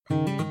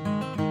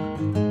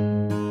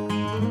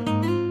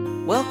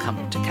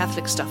Welcome to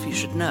Catholic Stuff You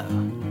Should Know,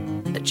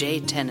 the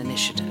J10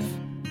 Initiative.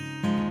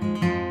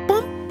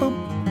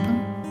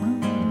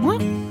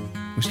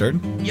 We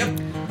starting? Yep.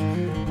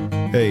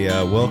 Hey,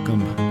 welcome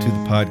to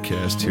the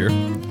podcast here.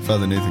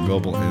 Father Nathan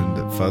Goebel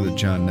and Father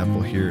John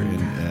Nepple here in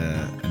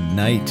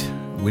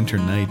a winter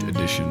night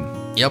edition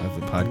of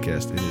the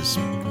podcast. It is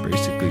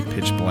basically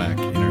pitch black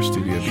in our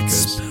studio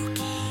because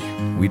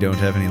we don't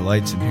have any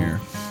lights in here.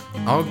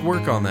 I'll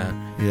work on that.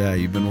 Yeah,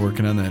 you've been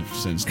working on that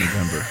since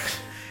November.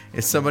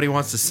 If somebody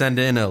wants to send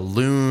in a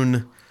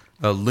loon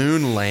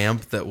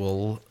lamp that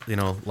will,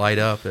 light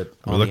up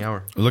on the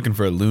hour. We're looking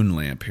for a loon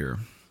lamp here.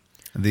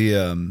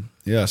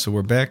 So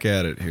we're back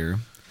at it here.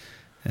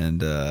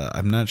 And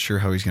I'm not sure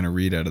how he's going to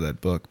read out of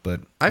that book, but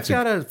I've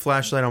got a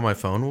flashlight on my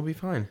phone. We'll be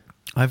fine.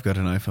 I've got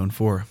an iPhone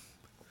 4.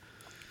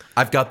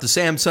 I've got the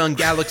Samsung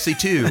Galaxy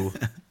 2.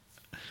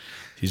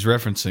 He's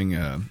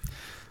referencing...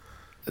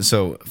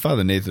 So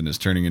Father Nathan is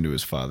turning into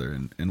his father,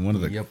 and one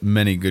of the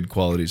many good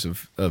qualities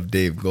of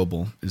Dave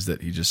Goebel is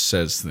that he just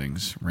says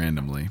things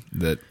randomly.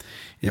 That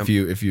if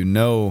you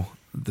know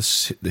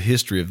the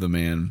history of the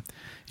man,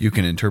 you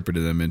can interpret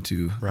them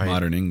into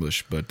modern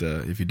English. But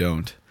if you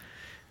don't,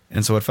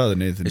 and so what Father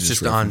Nathan it's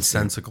just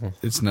nonsensical.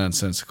 It's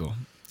nonsensical.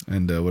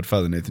 And what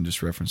Father Nathan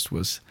just referenced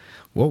was,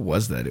 what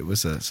was that? It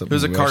was something. It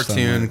was a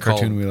cartoon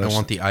called "I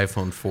Want the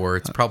iPhone 4."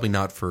 It's probably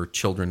not for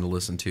children to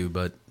listen to,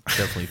 but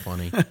definitely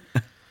funny.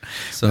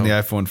 So when the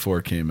iPhone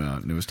 4 came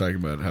out, and it was talking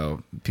about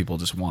how people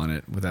just want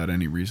it without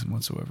any reason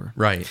whatsoever.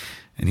 Right.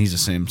 And he's a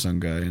Samsung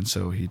guy, and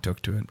so he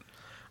took to it.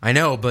 I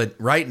know, but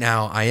right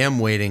now I am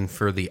waiting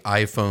for the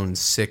iPhone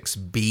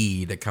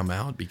 6B to come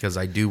out because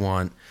I do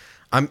want...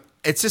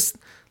 It's just...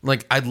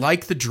 Like, I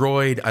like the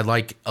Droid. I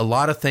like a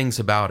lot of things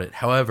about it.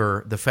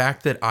 However, the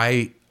fact that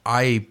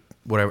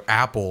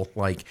Apple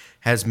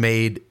has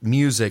made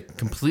music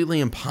completely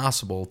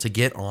impossible to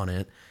get on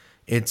it,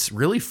 it's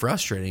really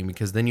frustrating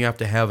because then you have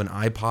to have an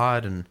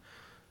iPod and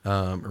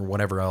or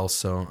whatever else.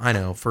 So I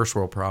know, first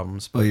world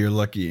problems. But you're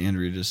lucky.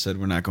 Andrea just said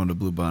we're not going to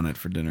Blue Bonnet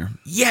for dinner.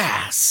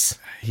 Yes,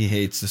 he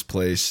hates this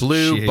place.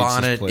 Blue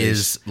Bonnet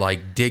is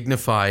like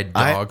dignified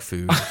dog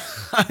food.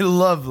 I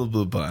love the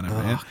Blue Bonnet,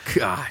 man. Oh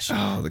gosh,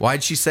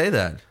 why'd she say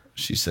that?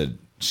 She said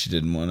she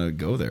didn't want to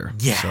go there.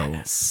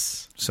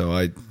 Yes. So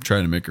I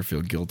tried to make her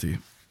feel guilty.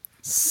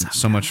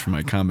 So much for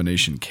my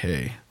combination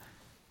K.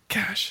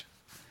 Gosh.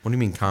 What do you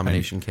mean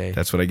combination K?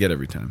 That's what I get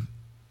every time.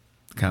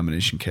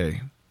 Combination K.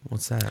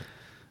 What's that?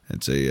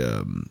 It's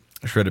a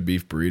shredded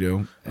beef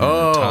burrito and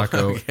a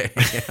taco. Okay.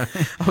 Yeah.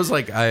 I was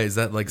like, is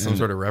that like some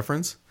sort of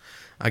reference?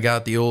 I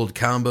got the old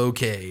combo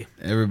K.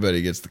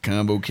 Everybody gets the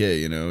combo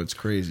K, it's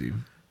crazy.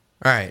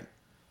 All right.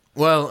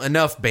 Well,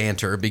 enough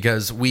banter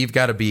because we've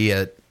got to be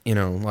at,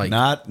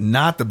 Not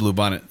the Blue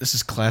Bonnet. This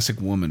is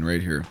classic woman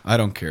right here. I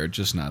don't care.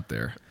 Just not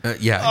there.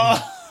 Yeah.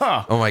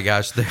 Oh my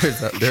gosh.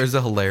 There's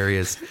a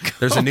hilarious.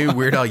 There's a new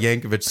Weird Al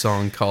Yankovic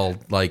song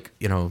called like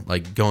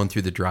going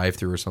through the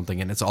drive-thru or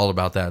something, and it's all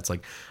about that. It's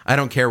like, I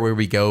don't care where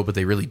we go, but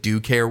they really do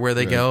care where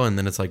they go. And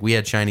then it's like, we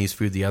had Chinese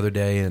food the other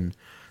day and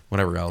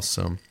whatever else.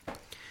 So,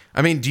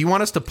 I mean, do you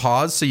want us to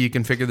pause so you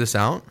can figure this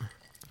out?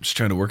 Just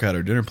trying to work out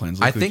our dinner plans.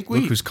 Look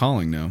who's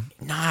calling now.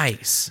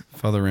 Nice.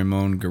 Father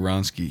Ramon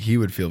Garonsky. He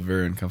would feel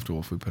very uncomfortable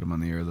if we put him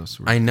on the air, though.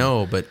 So I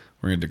know, but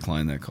we're going to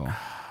decline that call.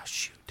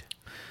 Shoot.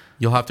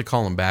 You'll have to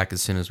call him back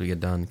as soon as we get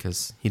done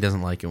because he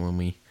doesn't like it when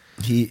we...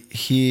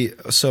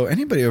 So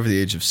anybody over the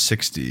age of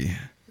 60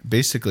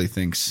 basically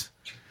thinks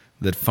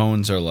that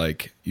phones are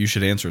like, you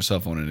should answer a cell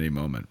phone at any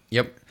moment.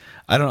 Yep.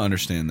 I don't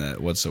understand that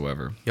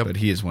whatsoever. Yep. But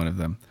he is one of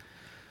them.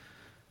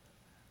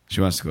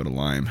 She wants to go to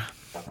Lime.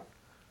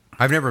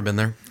 I've never been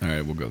there. All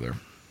right, we'll go there.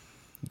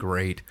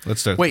 Great.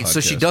 Let's start. Wait,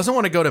 so she doesn't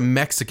want to go to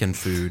Mexican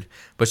food,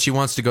 but she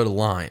wants to go to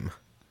Lime.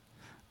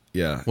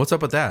 Yeah. What's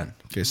up with that?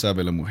 Que sabe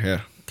la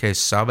mujer. Que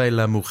sabe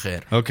la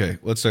mujer. Okay,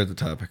 let's start the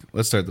topic.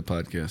 Let's start the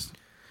podcast.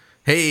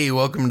 Hey,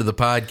 welcome to the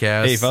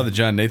podcast. Hey, Father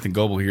John Nathan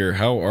Goebel here.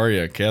 How are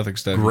you? Catholic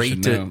Stuff You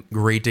Should Know.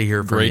 Great to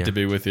hear from you. Great to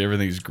be with you.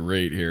 Everything's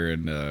great here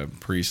in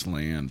Priest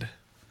Land.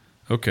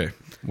 Okay,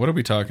 what are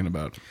we talking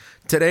about?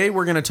 Today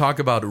we're going to talk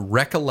about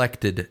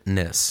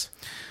recollectedness.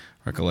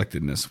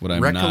 Recollectedness, what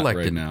I'm not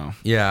right now.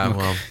 Yeah,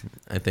 well,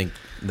 I think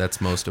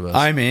that's most of us.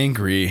 I'm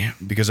angry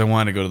because I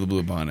want to go to the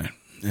Blue Bonnet,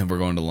 and we're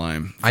going to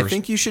Lime. I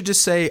think you should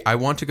just say, I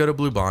want to go to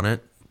Blue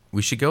Bonnet.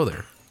 We should go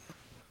there.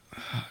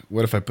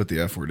 What if I put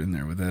the F word in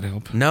there? Would that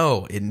help?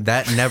 No,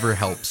 that never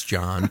helps,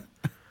 John.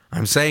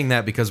 I'm saying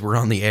that because we're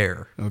on the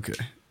air. Okay.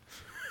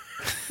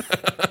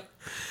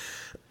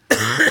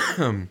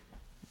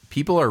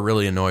 People are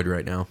really annoyed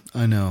right now.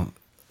 I know.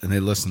 And they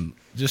listen.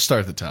 Just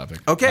start the topic.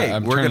 Okay,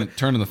 we're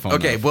turning the phone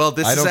Okay, off. well,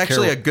 this is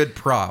actually a good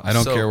prop. I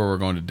don't care where we're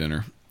going to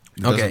dinner.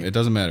 It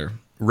doesn't matter.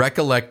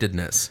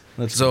 Recollectedness.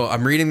 So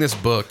I'm reading this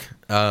book,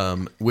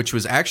 which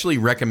was actually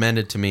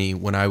recommended to me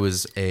when I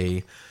was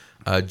a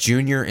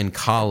junior in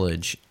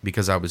college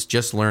because I was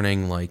just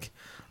learning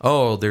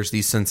there's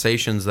these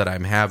sensations that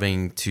I'm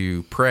having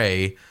to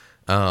pray,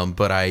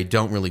 but I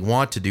don't really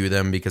want to do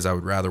them because I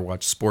would rather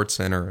watch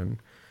SportsCenter and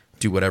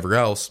do whatever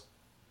else.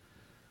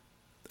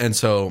 And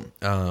so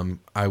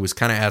I was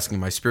kind of asking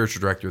my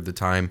spiritual director at the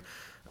time,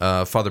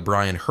 Father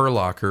Brian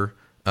Herlocker,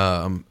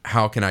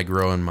 how can I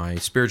grow in my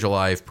spiritual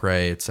life,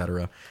 pray,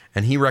 etc.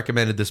 And he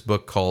recommended this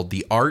book called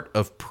The Art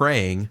of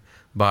Praying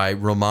by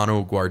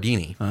Romano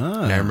Guardini.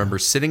 And I remember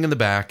sitting in the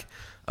back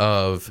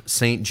of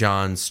St.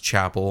 John's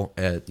Chapel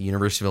at the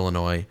University of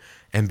Illinois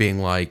and being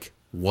like,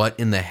 what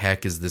in the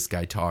heck is this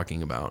guy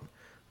talking about?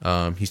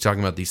 He's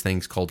talking about these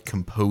things called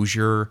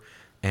composure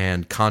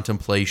and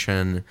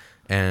contemplation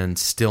and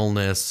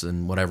stillness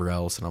and whatever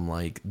else. And I'm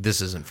like, this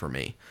isn't for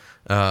me.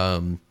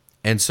 And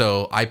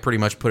so I pretty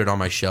much put it on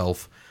my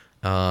shelf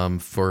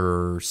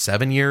for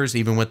 7 years,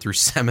 even went through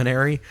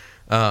seminary,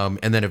 and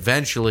then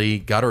eventually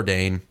got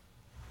ordained.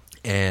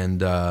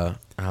 And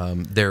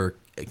there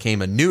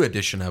came a new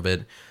edition of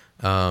it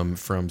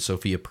from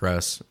Sophia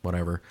Press,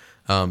 whatever,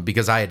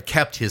 because I had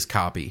kept his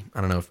copy.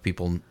 I don't know if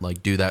people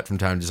like do that from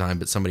time to time,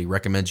 but somebody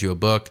recommends you a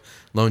book,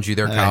 loans you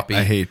their copy.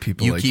 I hate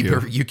people you like keep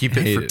you. You keep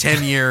it for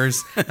 10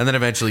 years, and then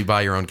eventually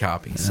buy your own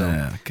copy.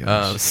 So,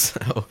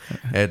 so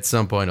at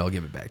some point I'll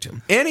give it back to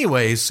him.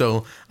 Anyway,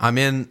 so I'm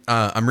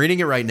reading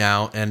it right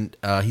now, and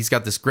he's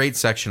got this great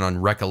section on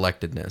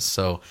recollectedness.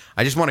 So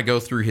I just want to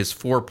go through his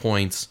 4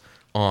 points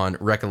on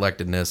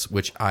recollectedness,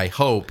 which I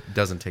hope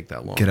doesn't take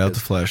that long. Get out the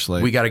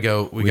flashlight. We got to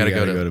go. We got to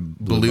go to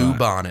Blue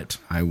Bonnet.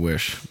 I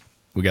wish.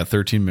 We got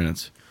 13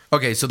 minutes.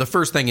 Okay, so the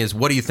first thing is,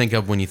 what do you think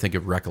of when you think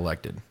of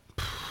recollected?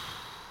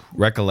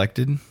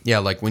 Recollected? Yeah,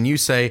 like when you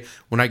say,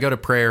 when I go to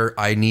prayer,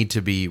 I need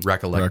to be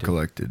recollected.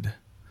 Recollected.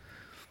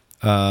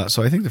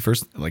 So I think the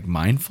first, like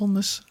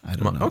mindfulness. I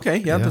don't know. Okay,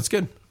 yeah, that's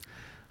good.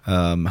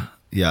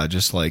 Yeah,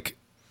 just like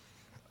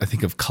I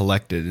think of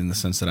collected in the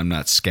sense that I'm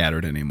not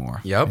scattered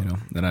anymore. Yep. You know,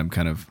 that I'm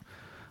kind of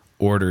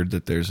ordered,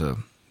 that there's a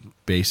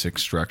basic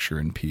structure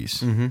and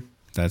peace. Mm-hmm.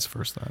 That's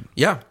first thought.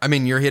 Yeah. I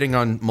mean, you're hitting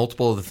on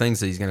multiple of the things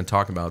that he's going to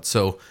talk about.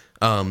 So,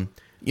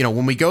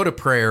 when we go to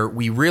prayer,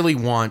 we really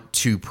want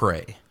to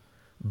pray,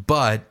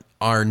 but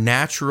our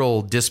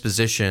natural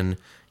disposition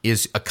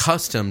is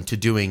accustomed to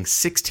doing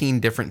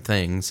 16 different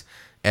things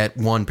at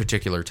one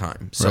particular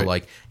time. So Right.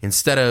 like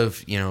instead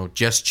of,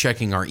 just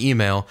checking our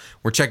email,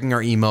 we're checking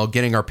our email,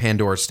 getting our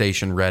Pandora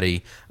station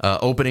ready,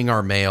 opening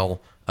our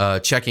mail,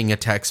 checking a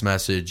text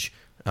message,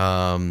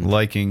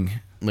 Liking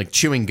like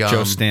chewing gum.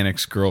 Joe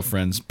Stanik's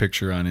girlfriend's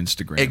picture on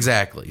Instagram.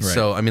 Exactly. Right.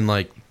 So I mean,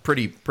 like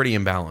pretty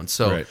imbalanced.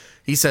 So Right.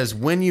 he says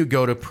when you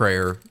go to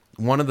prayer,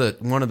 one of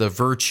the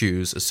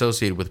virtues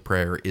associated with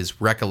prayer is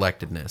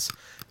recollectedness,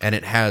 and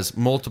it has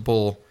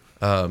multiple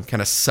kind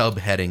of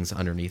subheadings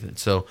underneath it.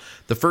 So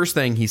the first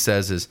thing he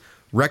says is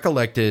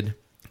recollected.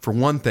 For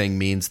one thing,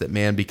 means that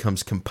man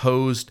becomes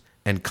composed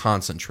and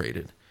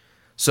concentrated.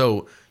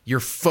 So you're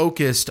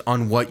focused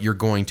on what you're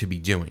going to be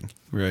doing.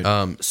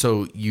 Right.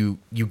 So you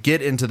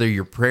get into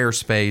your prayer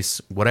space,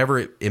 whatever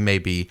it may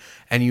be,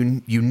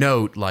 and you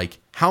note, like,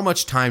 how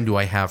much time do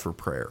I have for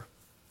prayer?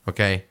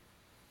 Okay?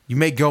 You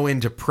may go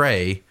in to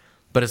pray,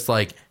 but it's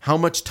like, how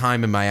much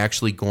time am I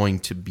actually going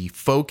to be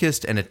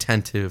focused and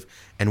attentive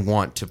and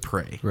want to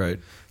pray? Right.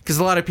 Because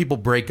a lot of people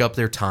break up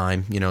their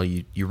time.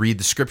 You read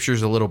the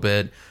scriptures a little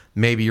bit.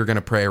 Maybe you're going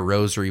to pray a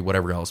rosary,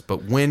 whatever else.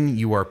 But when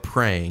you are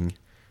praying,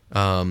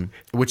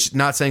 which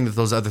not saying that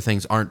those other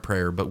things aren't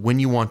prayer, but when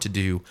you want to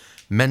do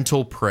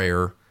mental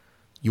prayer,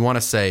 you want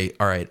to say,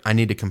 all right, I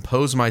need to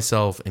compose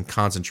myself and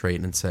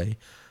concentrate and say,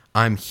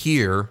 I'm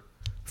here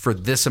for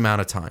this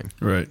amount of time.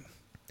 Right.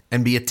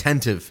 And be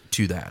attentive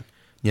to that.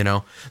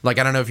 Like,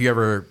 I don't know if you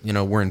ever,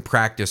 were in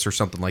practice or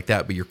something like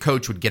that, but your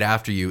coach would get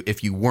after you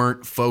if you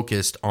weren't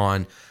focused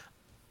on,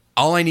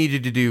 all I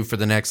needed to do for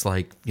the next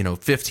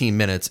 15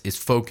 minutes is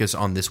focus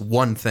on this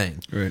one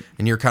thing. Right.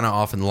 And you're kind of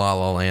off in la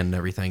la land and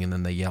everything, and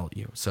then they yell at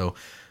you. So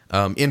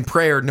in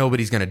prayer,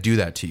 nobody's going to do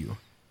that to you.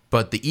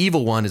 But the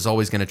evil one is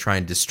always going to try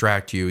and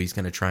distract you. He's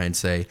going to try and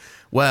say,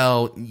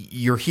 well,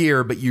 you're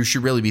here, but you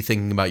should really be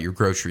thinking about your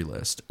grocery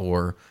list,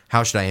 or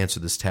how should I answer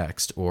this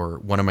text, or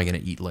what am I going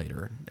to eat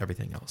later, and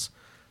everything else.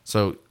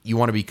 So you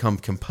want to become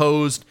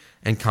composed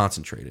and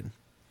concentrated.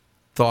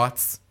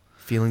 Thoughts,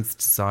 feelings,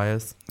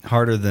 desires?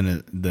 Harder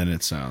than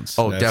it sounds.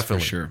 Oh, That's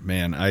definitely. for sure.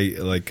 Man, I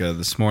like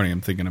this morning I'm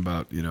thinking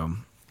about,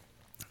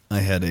 I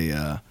had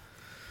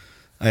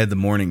the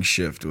morning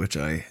shift, which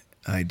I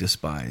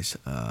despise.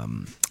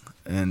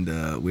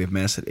 And we have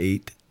mass at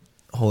 8,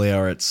 holy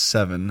hour at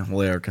 7.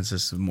 Holy hour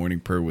consists of morning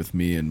prayer with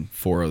me and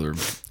 4 other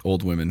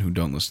old women who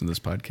don't listen to this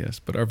podcast,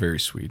 but are very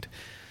sweet.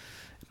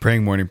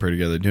 Praying morning prayer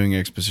together, doing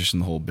exposition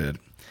the whole bit.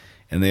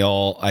 And they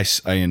all,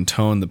 I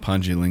intone the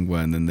Pange Lingua,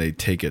 and then they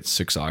take it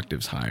 6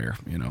 octaves higher,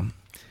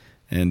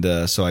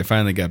 And so I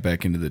finally got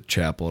back into the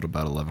chapel at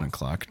about 11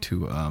 o'clock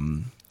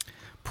to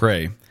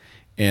pray.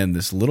 And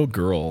this little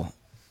girl,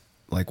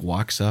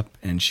 walks up,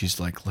 and she's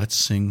like, let's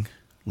sing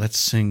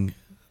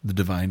the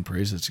divine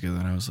praises together.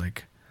 And I was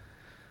like,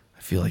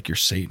 I feel like you're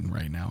Satan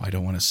right now. I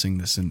don't want to sing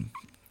this.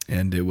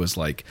 And it was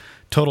like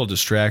total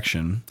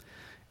distraction.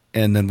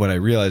 And then what I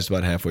realized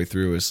about halfway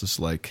through is just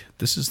like,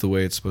 this is the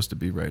way it's supposed to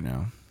be right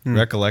now.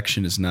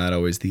 Recollection is not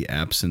always the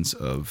absence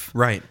of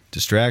Right.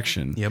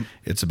 distraction. Yep.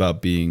 It's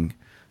about being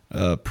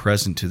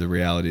present to the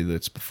reality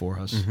that's before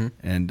us. Mm-hmm.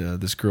 And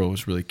this girl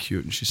was really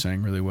cute, and she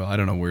sang really well. I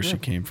don't know where she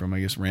came from. I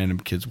guess random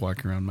kids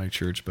walking around my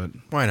church, but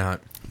Why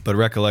not? But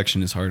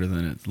recollection is harder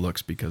than it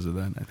looks because of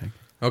that, I think.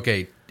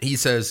 Okay, he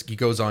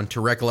goes on,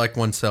 to recollect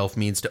oneself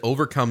means to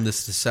overcome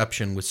this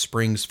deception which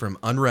springs from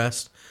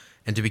unrest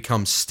and to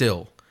become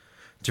still,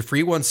 to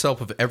free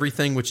oneself of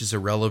everything which is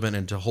irrelevant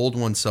and to hold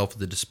oneself at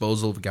the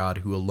disposal of God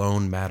who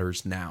alone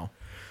matters now.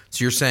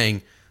 So you're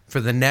saying for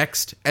the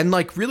next, and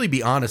like really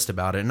be honest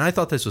about it, and I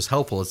thought this was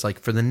helpful, it's like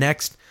for the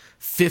next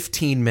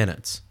 15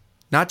 minutes,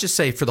 not just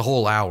say for the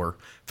whole hour,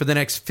 for the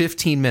next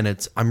 15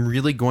 minutes, I'm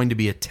really going to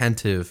be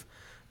attentive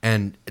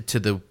and to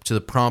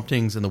the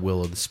promptings and the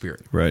will of the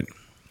Spirit. Right.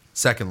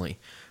 Secondly,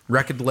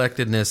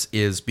 recollectedness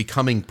is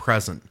becoming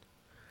present.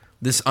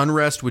 This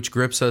unrest which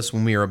grips us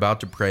when we are about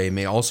to pray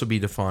may also be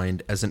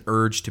defined as an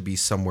urge to be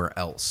somewhere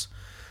else.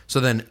 So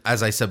then,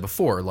 as I said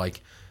before,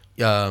 like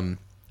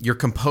you're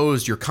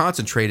composed, you're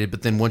concentrated,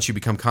 but then once you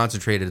become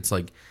concentrated, it's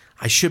like,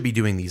 I should be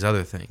doing these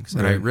other things,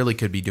 and I really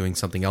could be doing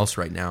something else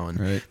right now.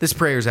 And this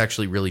prayer is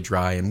actually really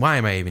dry, and why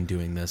am I even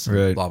doing this?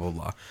 And blah, blah,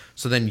 blah.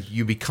 So then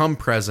you become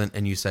present,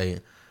 and you say,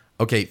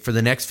 okay, for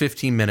the next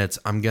 15 minutes,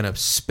 I'm going to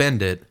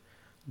spend it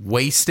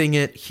wasting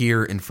it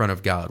here in front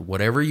of God.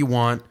 Whatever you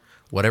want,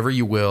 whatever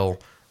you will,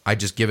 I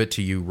just give it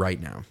to you right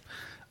now.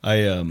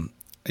 I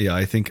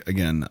think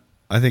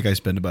I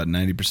spend about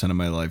 90% of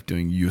my life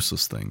doing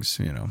useless things,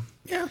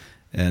 Yeah.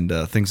 And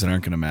things that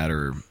aren't going to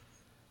matter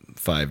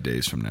 5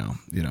 days from now,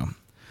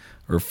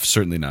 or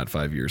certainly not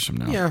 5 years from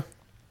now. Yeah.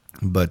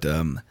 But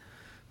do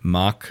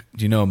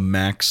you know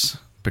Max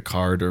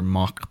Picard or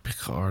Mock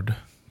Picard?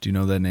 Do you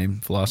know that name,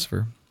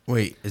 philosopher?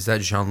 Wait, is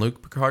that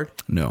Jean-Luc Picard?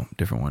 No,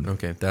 different one.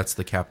 Okay, that's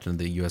the captain of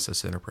the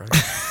USS Enterprise.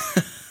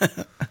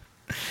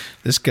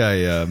 This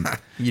guy,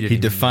 he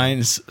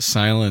defines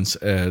silence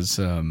as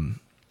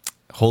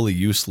holy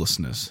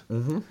uselessness.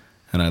 Mm-hmm.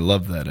 And I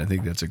love that. I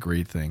think that's a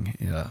great thing.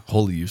 Yeah,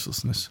 holy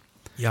uselessness.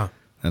 Yeah.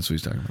 That's what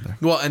he's talking about there.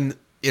 Well, and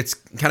it's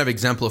kind of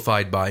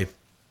exemplified by,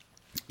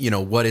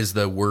 what is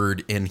the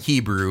word in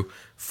Hebrew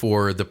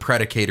for the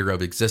predicator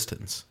of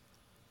existence?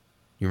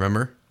 You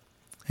remember?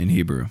 In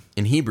Hebrew.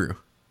 In Hebrew.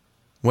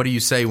 What do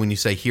you say when you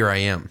say, here I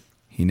am?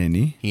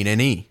 Hineni.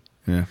 Hineni.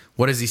 Yeah.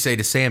 What does he say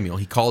to Samuel?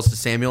 He calls to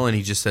Samuel and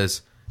he just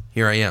says,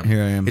 here I am.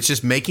 Here I am. It's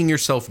just making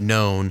yourself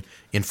known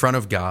in front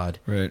of God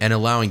and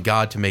allowing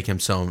God to make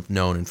himself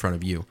known in front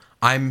of you.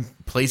 I'm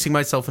placing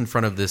myself in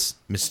front of this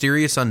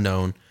mysterious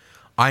unknown.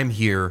 I'm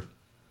here,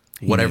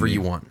 whatever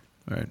you want.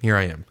 Right. Here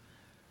I am.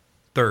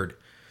 Third,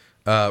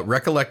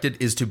 recollected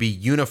is to be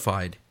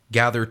unified,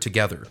 gathered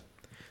together.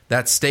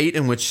 That state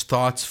in which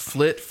thoughts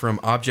flit from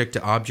object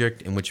to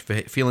object, in which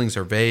feelings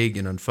are vague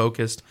and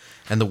unfocused,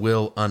 and the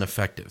will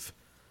ineffective.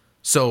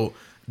 So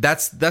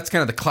that's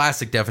kind of the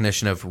classic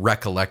definition of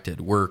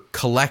recollected. We're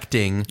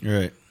collecting,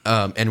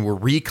 and we're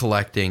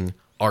recollecting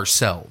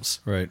ourselves.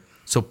 Right.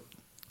 So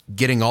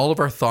getting all of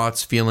our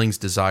thoughts, feelings,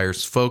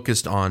 desires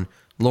focused on,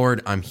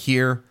 Lord, I'm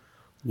here.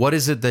 What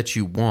is it that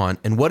you want?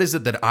 And what is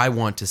it that I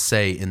want to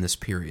say in this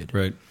period?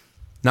 Right.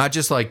 Not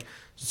just like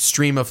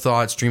stream of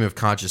thought, stream of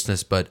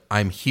consciousness, but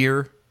I'm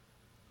here.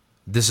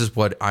 This is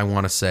what I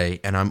want to say,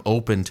 and I'm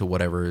open to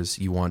whatever is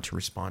you want to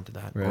respond to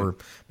that. Right. Or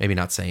maybe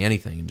not say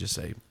anything and just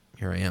say,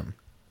 here I am.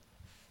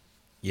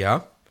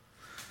 Yeah?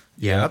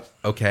 Yep.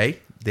 Okay.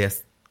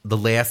 The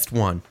last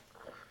one.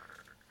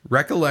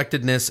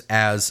 Recollectedness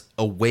as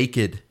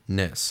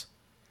awakedness.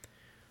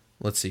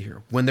 Let's see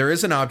here. When there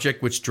is an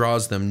object which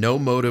draws them, no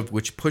motive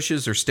which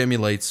pushes or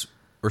stimulates,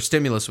 or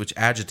stimulus which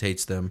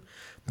agitates them,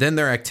 then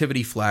their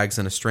activity flags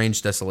and a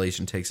strange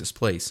desolation takes its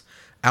place.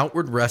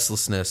 Outward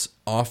restlessness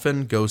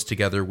often goes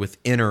together with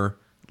inner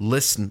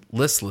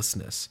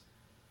listlessness.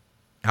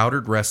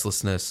 Outward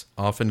restlessness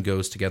often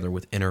goes together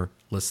with inner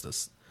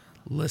listlessness.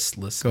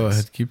 Go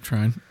ahead, keep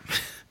trying.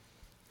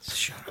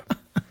 Shut up.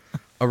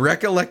 A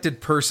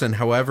recollected person,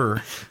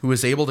 however, who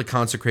is able to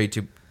concentrate,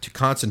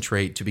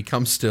 to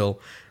become still,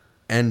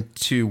 and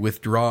to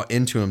withdraw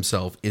into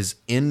himself, is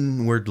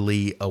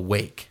inwardly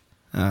awake.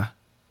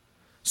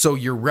 So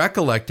you're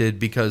recollected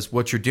because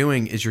what you're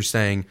doing is you're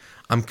saying,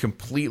 I'm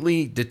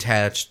completely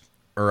detached,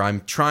 or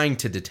I'm trying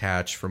to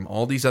detach from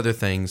all these other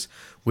things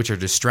which are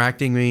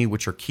distracting me,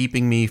 which are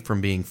keeping me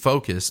from being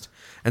focused.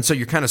 And so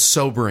you're kind of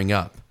sobering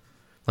up.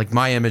 Like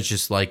my image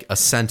is like a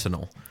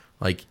sentinel.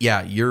 Like,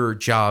 yeah, your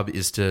job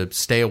is to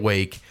stay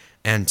awake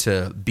and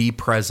to be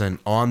present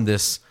on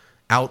this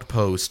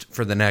outpost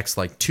for the next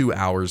 2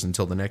 hours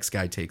until the next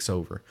guy takes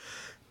over.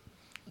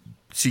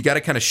 So you got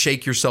to kind of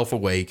shake yourself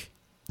awake.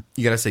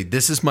 You got to say,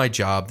 this is my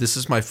job. This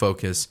is my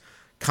focus.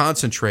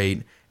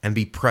 Concentrate and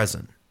be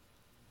present.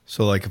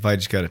 So if I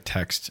just got a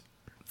text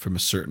from a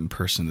certain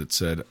person that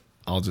said,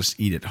 I'll just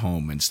eat at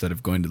home instead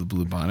of going to the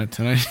Blue Bonnet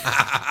tonight.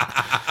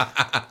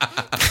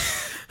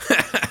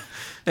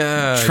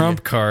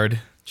 Trump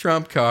card.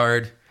 Trump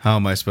card. How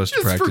am I supposed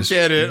to practice?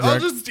 Forget it. I'll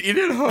just eat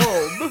at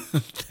home.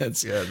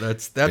 that's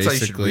how you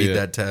should read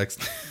that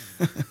text.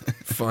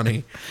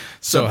 Funny.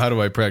 So how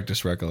do I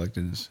practice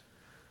recollectedness?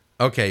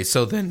 Okay,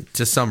 so then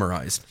to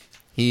summarize,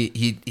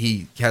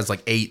 he has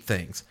 8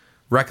 things.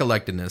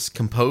 Recollectedness,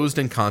 composed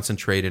and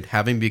concentrated,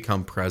 having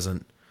become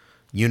present,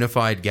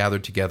 unified,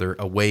 gathered together,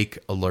 awake,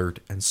 alert,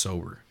 and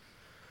sober.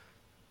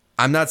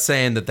 I'm not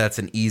saying that that's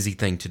an easy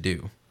thing to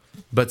do,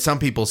 but some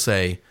people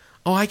say,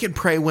 oh, I can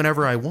pray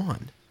whenever I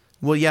want.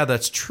 Well, yeah,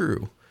 that's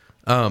true.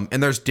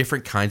 And there's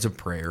different kinds of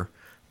prayer,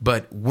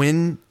 but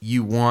when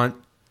you want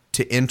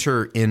to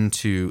enter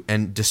into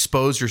and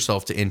dispose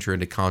yourself to enter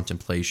into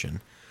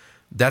contemplation,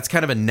 that's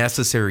kind of a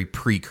necessary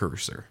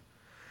precursor.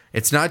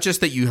 It's not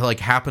just that you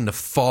like happen to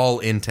fall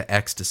into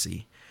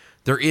ecstasy.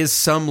 There is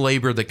some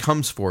labor that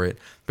comes for it,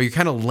 but you're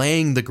kind of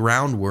laying the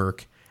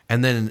groundwork,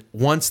 and then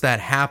once that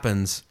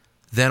happens,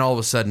 then all of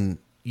a sudden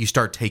you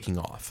start taking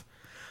off.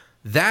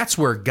 That's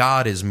where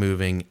God is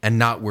moving and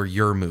not where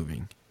you're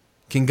moving.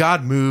 Can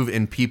God move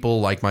in people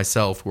like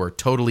myself who are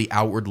totally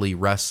outwardly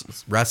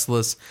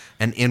restless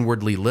and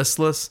inwardly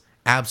listless?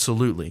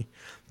 Absolutely.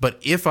 But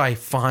if I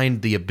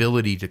find the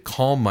ability to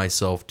calm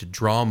myself, to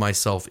draw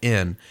myself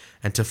in,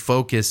 and to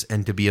focus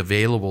and to be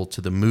available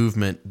to the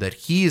movement that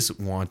he's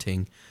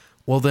wanting,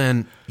 well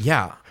then,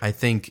 yeah, I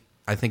think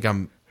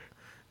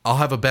I'll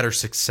have a better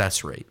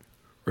success rate.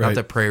 Right. Not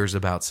that prayer is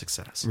about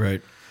success.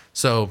 Right.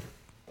 So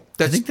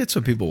I think that's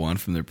what people want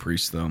from their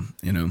priest, though.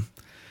 You know,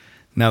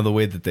 now the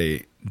way that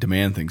they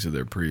demand things of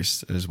their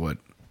priest is what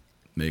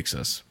makes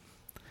us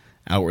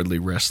outwardly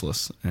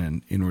restless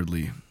and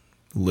inwardly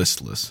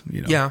listless.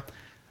 You know. Yeah.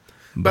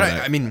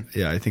 But I mean,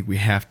 yeah, I think we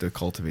have to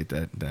cultivate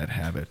that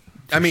habit.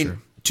 I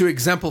mean, to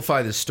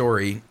exemplify this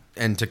story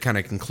and to kind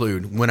of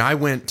conclude, when I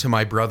went to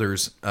my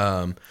brother's,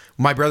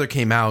 my brother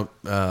came out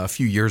a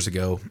few years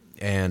ago,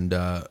 and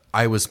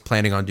I was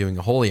planning on doing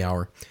a holy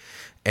hour,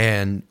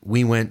 and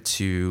we went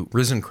to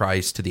Risen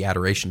Christ to the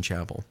Adoration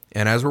Chapel.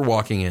 And as we're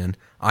walking in,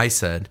 I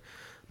said,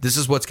 this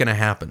is what's going to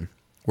happen.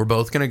 We're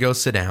both going to go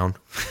sit down.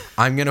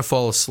 I'm going to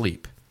fall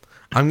asleep.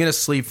 I'm going to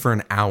sleep for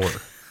an hour.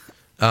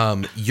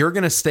 You're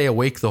going to stay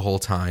awake the whole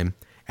time.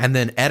 And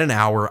then at an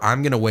hour,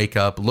 I'm going to wake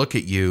up, look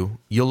at you.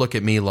 You'll look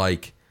at me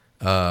like,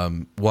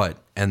 what?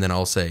 And then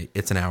I'll say,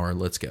 it's an hour.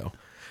 Let's go.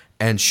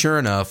 And sure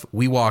enough,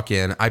 we walk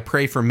in. I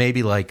pray for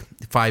maybe like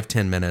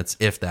 5-10 minutes,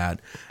 if that.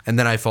 And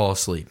then I fall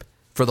asleep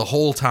for the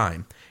whole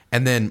time.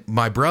 And then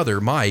my brother,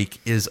 Mike,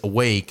 is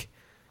awake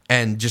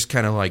and just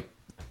kind of like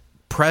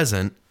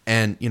present.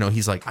 And, you know,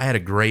 he's like, I had a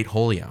great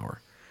holy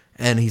hour.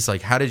 And he's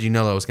like, how did you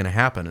know that was going to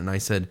happen? And I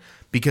said,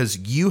 because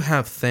you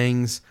have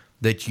things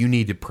that you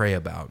need to pray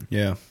about.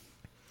 Yeah.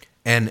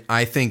 And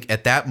I think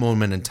at that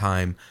moment in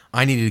time,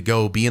 I needed to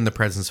go be in the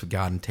presence of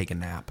God and take a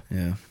nap.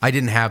 Yeah. I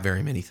didn't have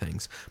very many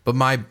things. But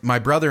my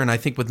brother, and I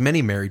think with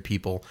many married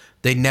people,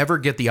 they never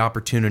get the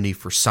opportunity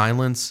for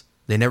silence.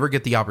 They never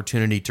get the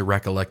opportunity to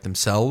recollect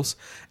themselves.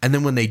 And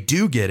then when they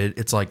do get it,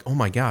 it's like, oh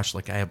my gosh,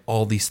 like I have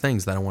all these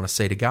things that I want to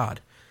say to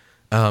God.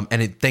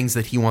 And things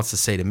that he wants to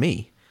say to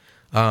me.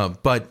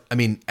 But, I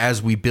mean,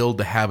 as we build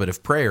the habit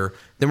of prayer,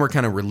 then we're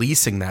kind of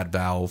releasing that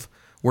valve.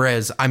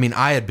 Whereas, I mean,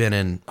 I had been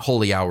in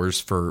holy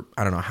hours for,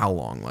 I don't know how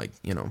long, like,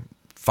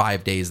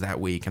 5 days that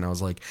week. And I was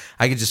like,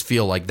 I could just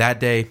feel like that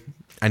day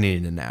I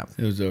needed a nap.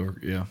 It was over,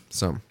 yeah.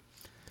 So,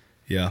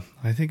 yeah,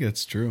 I think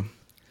that's true.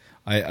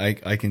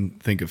 I can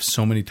think of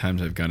so many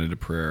times I've gone into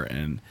prayer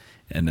and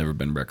never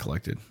been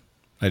recollected.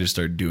 I just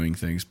started doing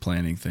things,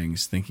 planning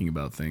things, thinking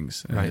about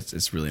things. And right.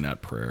 It's really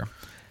not prayer.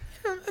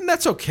 And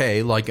that's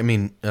okay. Like, I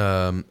mean,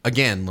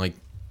 again, like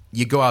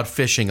you go out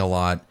fishing a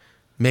lot.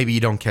 Maybe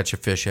you don't catch a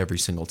fish every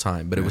single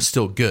time, but it was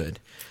still good.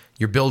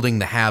 You're building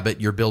the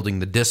habit. You're building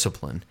the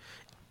discipline.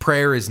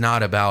 Prayer is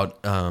not about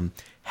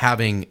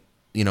having,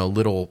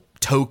 little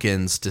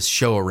tokens to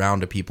show around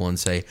to people and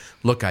say,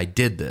 look, I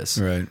did this.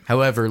 Right.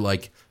 However,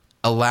 like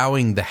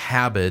allowing the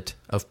habit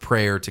of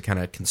prayer to kind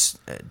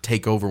of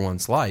take over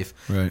one's life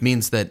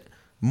means that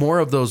more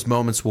of those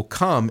moments will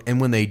come.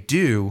 And when they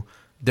do,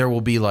 there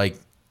will be like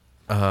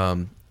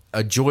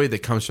a joy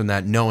that comes from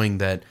that, knowing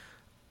that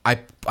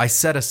I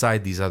set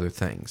aside these other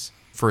things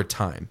for a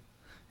time.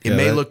 It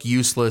may look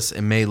useless.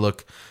 It may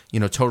look,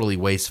 totally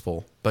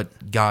wasteful,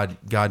 but God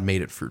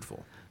made it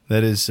fruitful.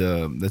 That's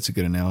a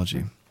good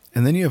analogy.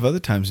 And then you have other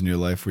times in your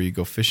life where you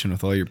go fishing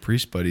with all your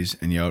priest buddies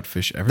and you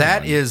outfish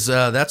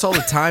everyone. That's all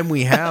the time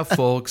we have,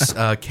 folks.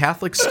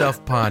 Catholic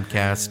Stuff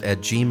Podcast at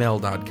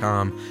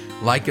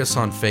gmail.com. Like us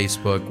on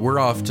Facebook. We're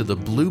off to the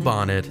Blue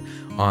Bonnet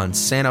on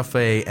Santa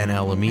Fe and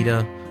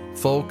Alameda.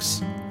 Folks,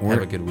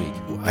 have a good week.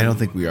 I don't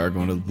think we are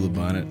going to the Blue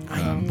Bonnet.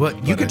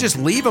 But you could just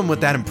leave them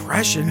with that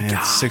impression. Man,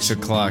 it's 6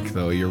 o'clock,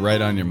 though. You're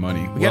right on your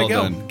money. Well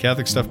done.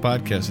 Catholic Stuff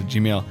Podcast at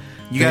Gmail.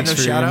 You got no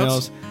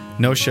shout-outs?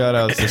 No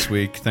shout-outs this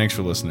week. Thanks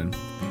for listening.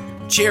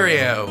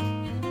 Cheerio.